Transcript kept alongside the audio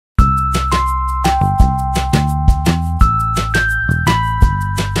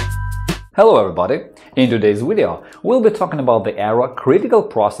Hello everybody! In today's video, we'll be talking about the error critical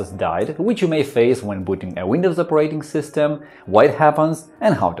process died which you may face when booting a Windows operating system, why it happens,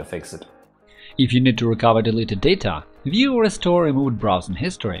 and how to fix it. If you need to recover deleted data, view or restore removed browsing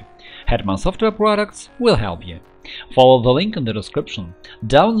history, Hetman Software Products will help you. Follow the link in the description,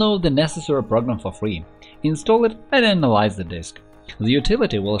 download the necessary program for free, install it and analyze the disk. The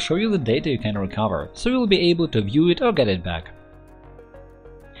utility will show you the data you can recover, so you'll be able to view it or get it back.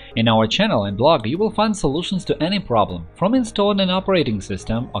 In our channel and blog, you will find solutions to any problem, from installing an operating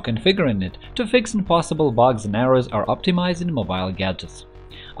system or configuring it to fixing possible bugs and errors or optimizing mobile gadgets.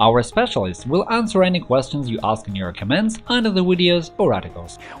 Our specialists will answer any questions you ask in your comments under the videos or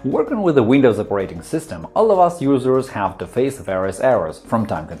articles. Working with the Windows operating system, all of us users have to face various errors from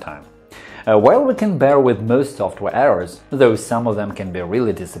time to time. While we can bear with most software errors, though some of them can be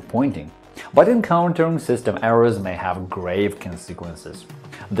really disappointing, but encountering system errors may have grave consequences.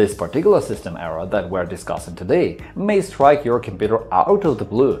 This particular system error that we're discussing today may strike your computer out of the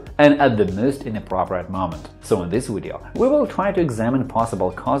blue and at the most inappropriate moment. So in this video, we will try to examine possible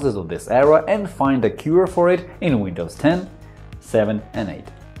causes of this error and find a cure for it in Windows 10, 7 and 8.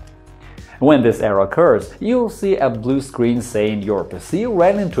 When this error occurs, you'll see a blue screen saying your PC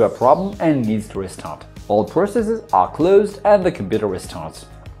ran into a problem and needs to restart. All processes are closed and the computer restarts.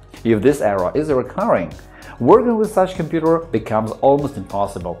 If this error is recurring, working with such computer becomes almost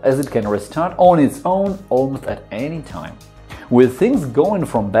impossible, as it can restart on its own almost at any time. With things going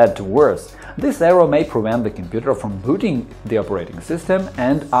from bad to worse, this error may prevent the computer from booting the operating system,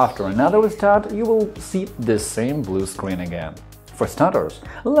 and after another restart you will see the same blue screen again. For starters,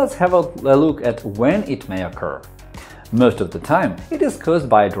 let's have a look at when it may occur. Most of the time, it is caused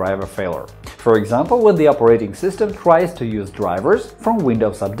by a driver failure. For example, when the operating system tries to use drivers from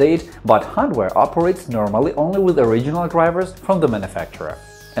Windows Update, but hardware operates normally only with original drivers from the manufacturer.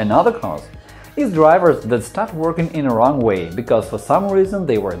 Another cause is drivers that start working in a wrong way because for some reason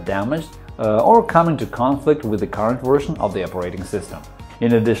they were damaged or come into conflict with the current version of the operating system.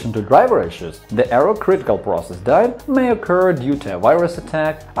 In addition to driver issues, the error critical process died may occur due to a virus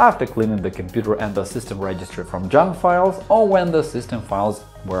attack, after cleaning the computer and the system registry from junk files, or when the system files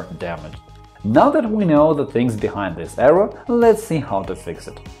were damaged. Now that we know the things behind this error, let's see how to fix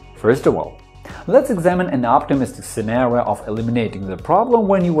it. First of all, let's examine an optimistic scenario of eliminating the problem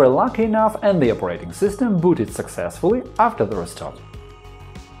when you were lucky enough and the operating system booted successfully after the restart.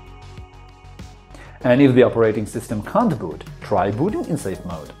 And if the operating system can't boot, try booting in safe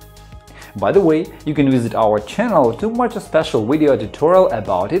mode. By the way, you can visit our channel to watch a special video tutorial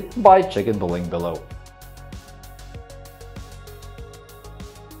about it by checking the link below.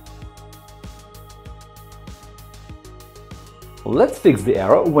 Let's fix the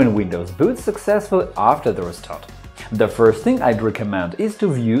error when Windows boots successfully after the restart. The first thing I'd recommend is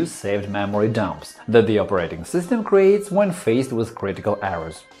to view saved memory dumps that the operating system creates when faced with critical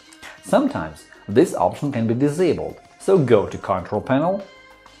errors. Sometimes this option can be disabled, so go to Control Panel,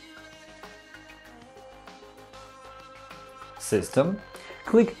 System,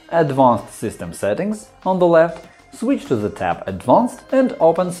 click Advanced System Settings on the left, switch to the tab Advanced and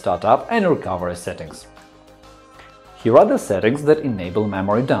open Startup and Recovery Settings. Here are the settings that enable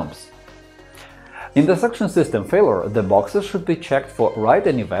memory dumps. In the section System Failure, the boxes should be checked for write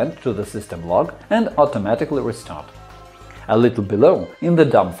an event to the system log and automatically restart. A little below, in the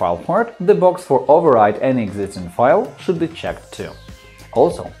dump file part, the box for overwrite any existing file should be checked too.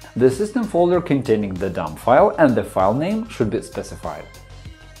 Also, the system folder containing the dump file and the file name should be specified.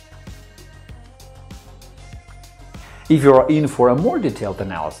 If you are in for a more detailed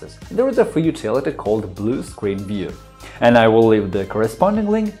analysis, there is a free utility called Blue Screen View, and I will leave the corresponding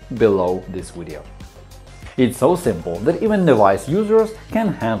link below this video. It's so simple that even novice users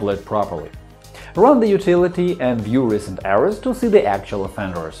can handle it properly. Run the utility and view recent errors to see the actual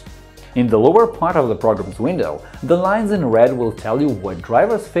offenders. In the lower part of the program's window, the lines in red will tell you what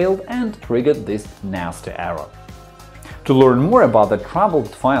drivers failed and triggered this nasty error. To learn more about the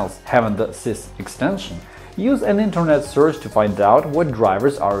troubled files having the sys extension, use an internet search to find out what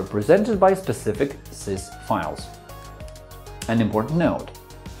drivers are represented by specific sys files. An important note: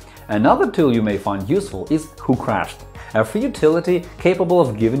 another tool you may find useful is WhoCrashed, a free utility capable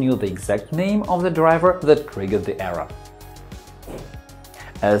of giving you the exact name of the driver that triggered the error.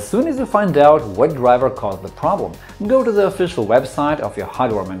 As soon as you find out what driver caused the problem, go to the official website of your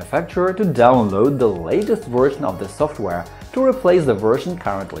hardware manufacturer to download the latest version of the software to replace the version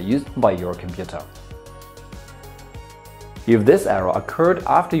currently used by your computer. If this error occurred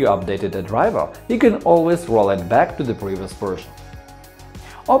after you updated a driver, you can always roll it back to the previous version.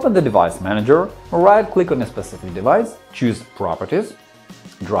 Open the Device Manager, right-click on a specific device, choose Properties,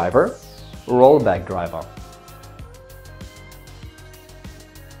 Driver, rollback driver.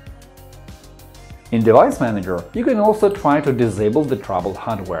 In Device Manager, you can also try to disable the troubled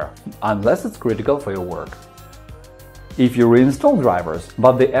hardware, unless it's critical for your work. If you reinstall drivers,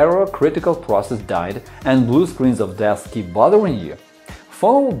 but the error critical process died and blue screens of death keep bothering you,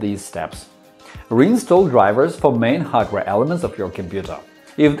 follow these steps. Reinstall drivers for main hardware elements of your computer.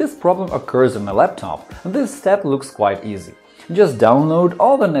 If this problem occurs on a laptop, this step looks quite easy. Just download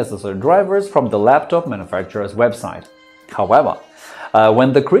all the necessary drivers from the laptop manufacturer's website. However,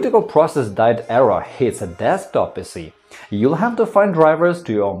 when the critical process died error hits a desktop PC, you'll have to find drivers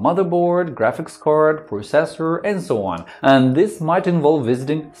to your motherboard, graphics card, processor, and so on, and this might involve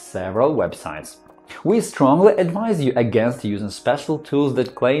visiting several websites. We strongly advise you against using special tools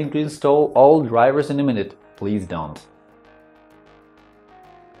that claim to install all drivers in a minute. Please don't.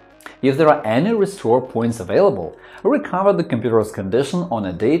 If there are any restore points available, recover the computer's condition on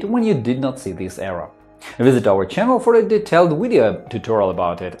a date when you did not see this error. Visit our channel for a detailed video tutorial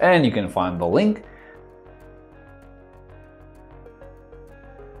about it, and you can find the link.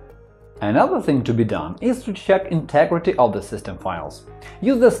 Another thing to be done is to check integrity of the system files.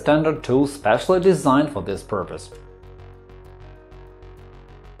 Use the standard tool specially designed for this purpose.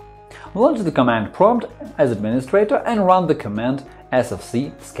 Launch the command prompt as administrator and run the command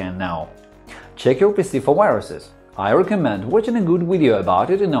sfc scan now. Check your PC for viruses. I recommend watching a good video about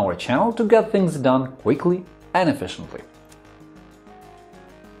it in our channel to get things done quickly and efficiently.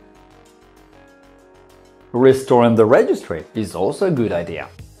 Restoring the registry is also a good idea.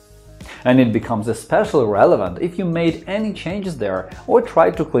 And it becomes especially relevant if you made any changes there or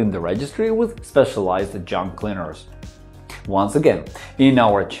tried to clean the registry with specialized junk cleaners. Once again, in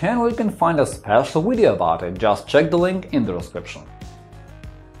our channel you can find a special video about it, just check the link in the description.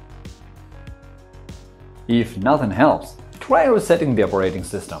 If nothing helps, try resetting the operating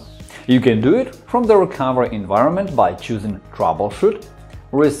system. You can do it from the recovery environment by choosing Troubleshoot,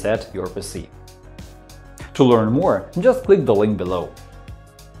 Reset your PC. To learn more, just click the link below.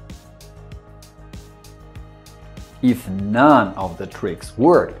 If none of the tricks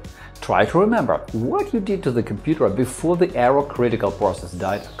worked, try to remember what you did to the computer before the error critical process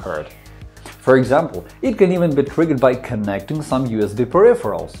died occurred. For example, it can even be triggered by connecting some USB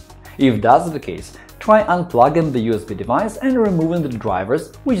peripherals. If that's the case, try unplugging the USB device and removing the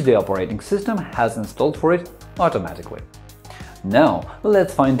drivers which the operating system has installed for it automatically. Now,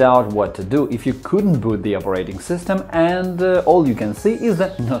 let's find out what to do if you couldn't boot the operating system and all you can see is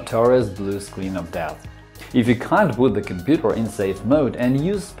the notorious blue screen of death. If you can't boot the computer in safe mode and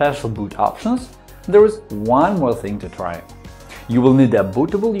use special boot options, there is one more thing to try. You will need a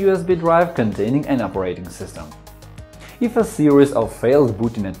bootable USB drive containing an operating system. If a series of failed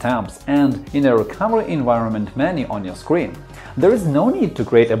booting attempts end in a recovery environment menu on your screen, there is no need to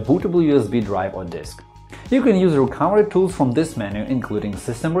create a bootable USB drive or disk. You can use recovery tools from this menu, including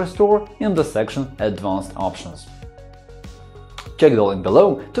System Restore, in the section Advanced Options. Check the link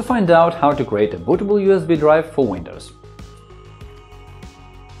below to find out how to create a bootable USB drive for Windows.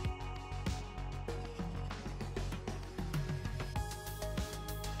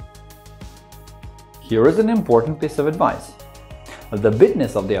 Here is an important piece of advice. The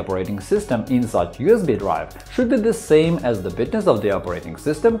bitness of the operating system in such USB drive should be the same as the bitness of the operating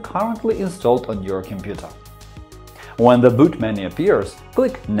system currently installed on your computer. When the boot menu appears,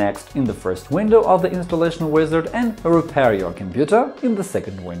 click Next in the first window of the installation wizard and Repair your computer in the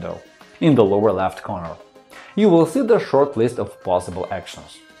second window, in the lower left corner. You will see the short list of possible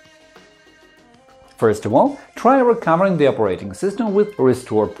actions. First of all, try recovering the operating system with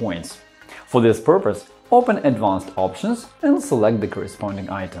Restore Points. For this purpose, open Advanced Options and select the corresponding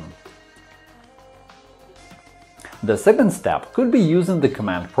item. The second step could be using the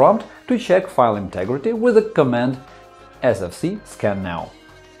command prompt to check file integrity with the command sfc scan now.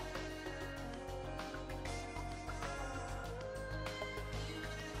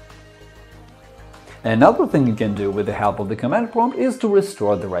 Another thing you can do with the help of the command prompt is to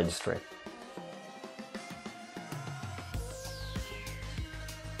restore the registry.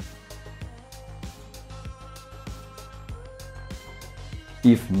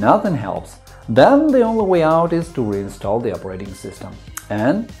 If nothing helps, then the only way out is to reinstall the operating system.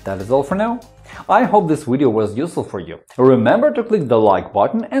 And that is all for now. I hope this video was useful for you. Remember to click the like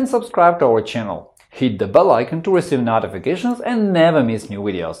button and subscribe to our channel. Hit the bell icon to receive notifications and never miss new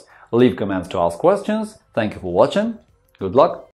videos. Leave comments to ask questions. Thank you for watching. Good luck!